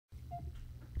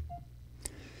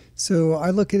So I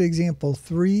look at example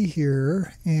 3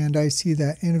 here, and I see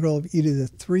that integral of e to the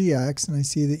 3x, and I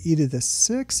see the e to the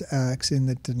 6x in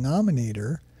the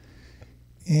denominator.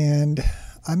 And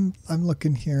I'm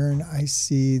looking here, and I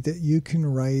see that you can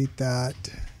write that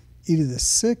e to the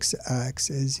 6x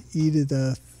is e to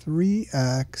the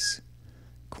 3x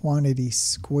quantity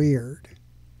squared.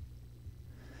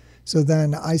 So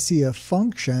then I see a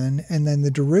function, and then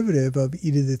the derivative of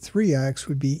e to the 3x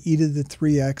would be e to the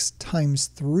 3x times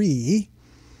 3.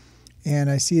 And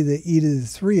I see the e to the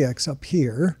 3x up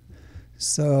here.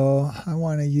 So I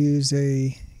want to use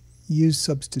a u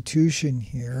substitution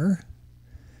here.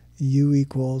 U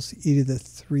equals e to the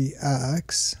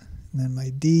 3x. And then my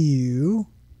du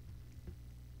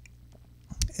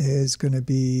is going to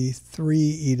be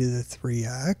 3e to the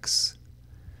 3x.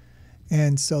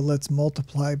 And so let's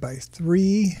multiply by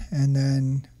 3 and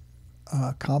then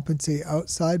compensate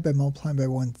outside by multiplying by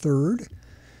 1/3.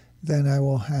 Then I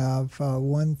will have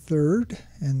 1/3,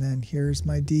 and then here's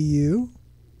my du.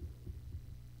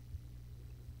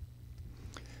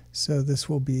 So this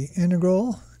will be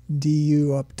integral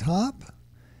du up top,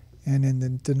 and in the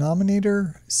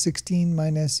denominator 16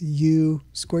 minus u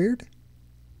squared.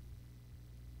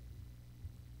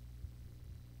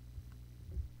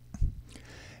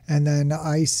 And then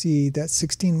I see that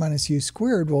 16 minus u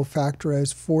squared will factor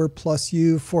as 4 plus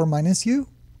u, 4 minus u.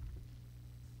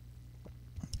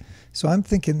 So I'm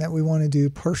thinking that we want to do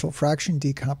partial fraction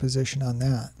decomposition on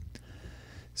that.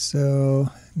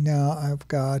 So now I've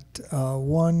got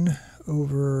 1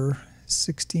 over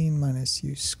 16 minus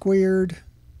u squared.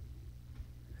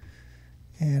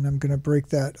 And I'm going to break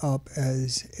that up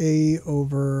as a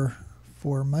over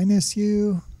 4 minus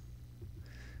u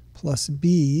plus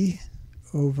b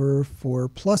over 4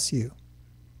 plus u.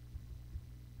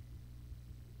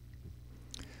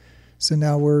 So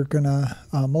now we're going to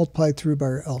multiply through by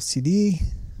our LCD,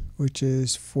 which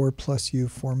is 4 plus u,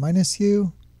 4 minus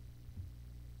u.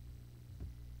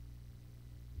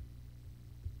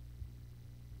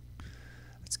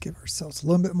 Let's give ourselves a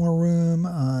little bit more room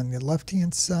on the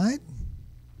left-hand side.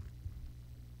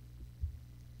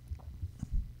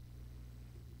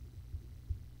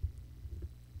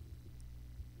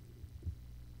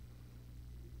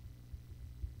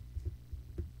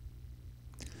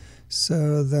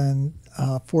 So then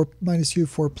 4 minus u,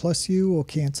 4 plus u will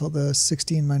cancel the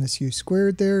 16 minus u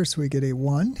squared there, so we get a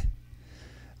 1.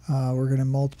 We're going to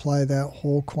multiply that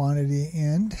whole quantity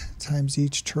in times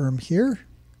each term here.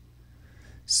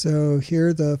 So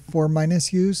here the 4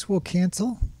 minus u's will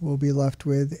cancel. We'll be left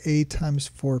with a times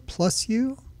 4 plus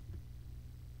u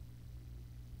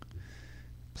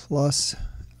plus,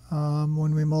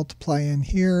 when we multiply in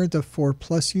here, the 4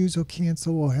 plus u's will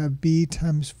cancel. We'll have b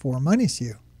times 4 minus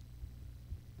u.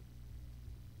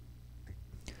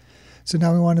 So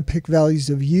now we want to pick values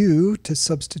of u to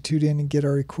substitute in and get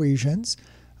our equations.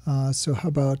 So how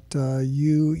about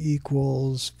u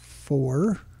equals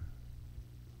 4?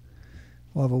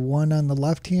 We'll have a 1 on the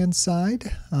left-hand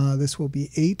side. This will be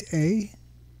 8a.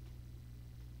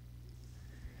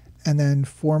 And then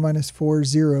 4 minus 4,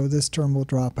 0. This term will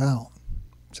drop out.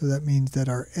 So that means that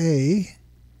our a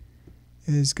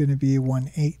is going to be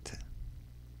 1/8.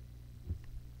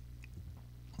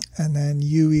 And then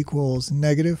u equals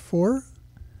negative 4.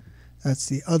 That's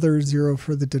the other 0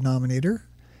 for the denominator.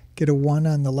 Get a 1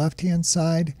 on the left-hand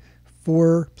side.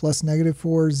 4 plus negative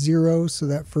 4, 0. So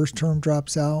that first term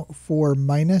drops out. 4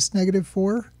 minus negative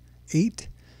 4, 8.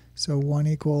 So 1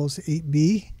 equals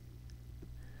 8b.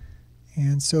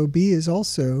 And so b is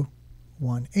also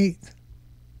 1/8.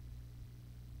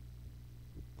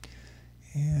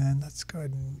 And let's go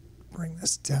ahead and bring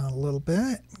this down a little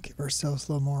bit. Give ourselves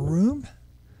a little more room.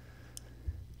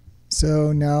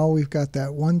 So now we've got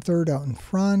that 1/3 out in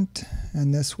front,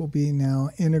 and this will be now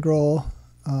integral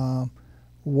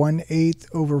 1/8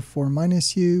 over 4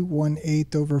 minus u,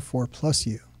 1/8 over 4 plus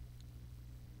u.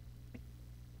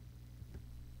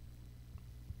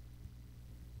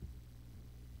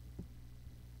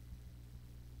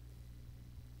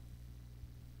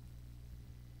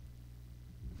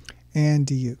 And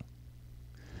du.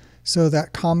 So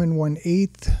that common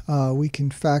 1/8, we can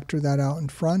factor that out in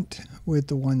front with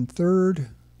the 1/3.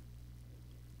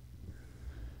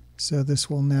 So this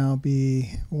will now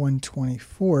be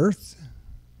 1/24.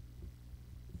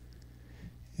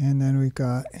 And then we've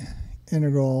got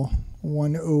integral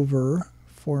 1 over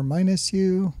 4 minus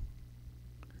u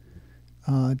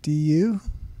du,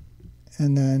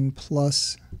 and then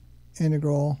plus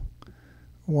integral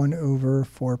 1 over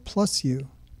 4 plus u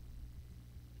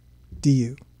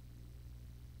du.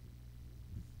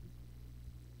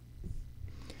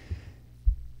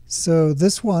 So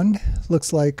this one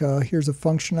looks like here's a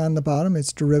function on the bottom.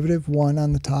 It's derivative 1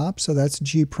 on the top, so that's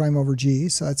g prime over g,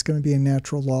 so that's going to be a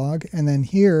natural log. And then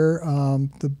here,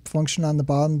 the function on the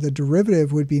bottom, the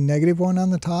derivative would be negative 1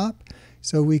 on the top,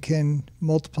 so we can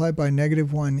multiply by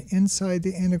negative 1 inside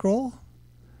the integral,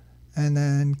 and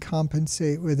then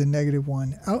compensate with a negative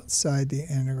 1 outside the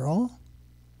integral.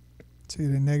 So you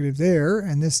get a negative there,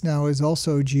 and this now is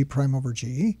also g prime over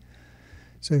g.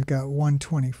 So we've got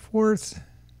 1/24th.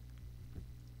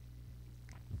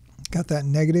 Got that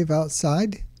negative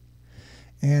outside,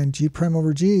 and g prime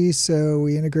over g, so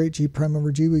we integrate g prime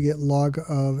over g, we get log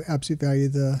of absolute value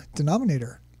of the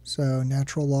denominator. So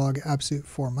natural log absolute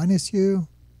 4 minus u,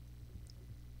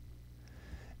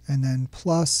 and then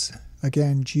plus,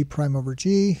 again, g prime over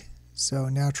g, so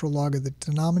natural log of the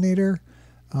denominator,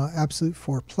 absolute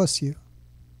 4 plus u.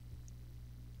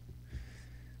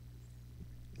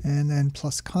 And then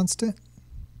plus constant.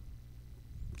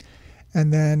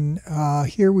 And then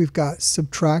here we've got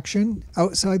subtraction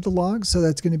outside the log, so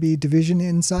that's going to be division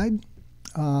inside.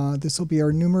 This will be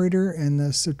our numerator, and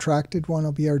the subtracted one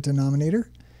will be our denominator.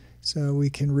 So we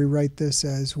can rewrite this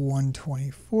as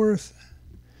 1/24th,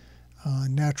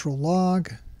 natural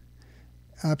log,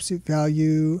 absolute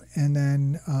value, and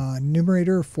then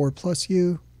numerator 4 plus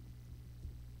u,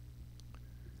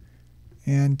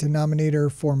 and denominator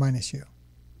 4 minus u.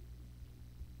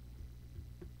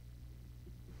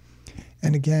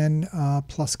 And again,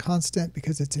 plus constant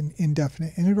because it's an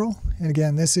indefinite integral. And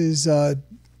again, this is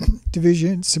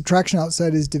division, subtraction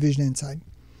outside is division inside.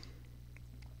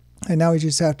 And now we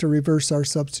just have to reverse our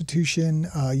substitution.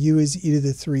 U is e to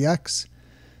the 3x.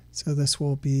 So this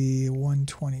will be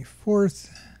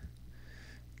 1/24th,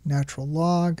 natural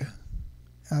log,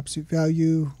 absolute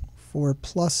value 4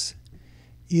 plus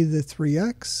e to the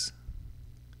 3x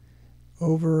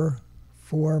over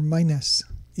 4 minus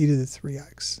e to the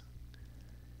 3x.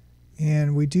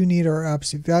 And we do need our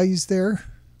absolute values there,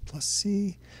 plus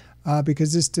c,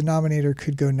 because this denominator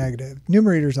could go negative.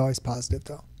 Numerator is always positive,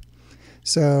 though.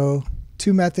 So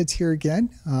two methods here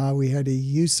again. We had a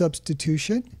u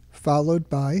substitution followed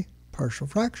by partial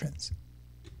fractions.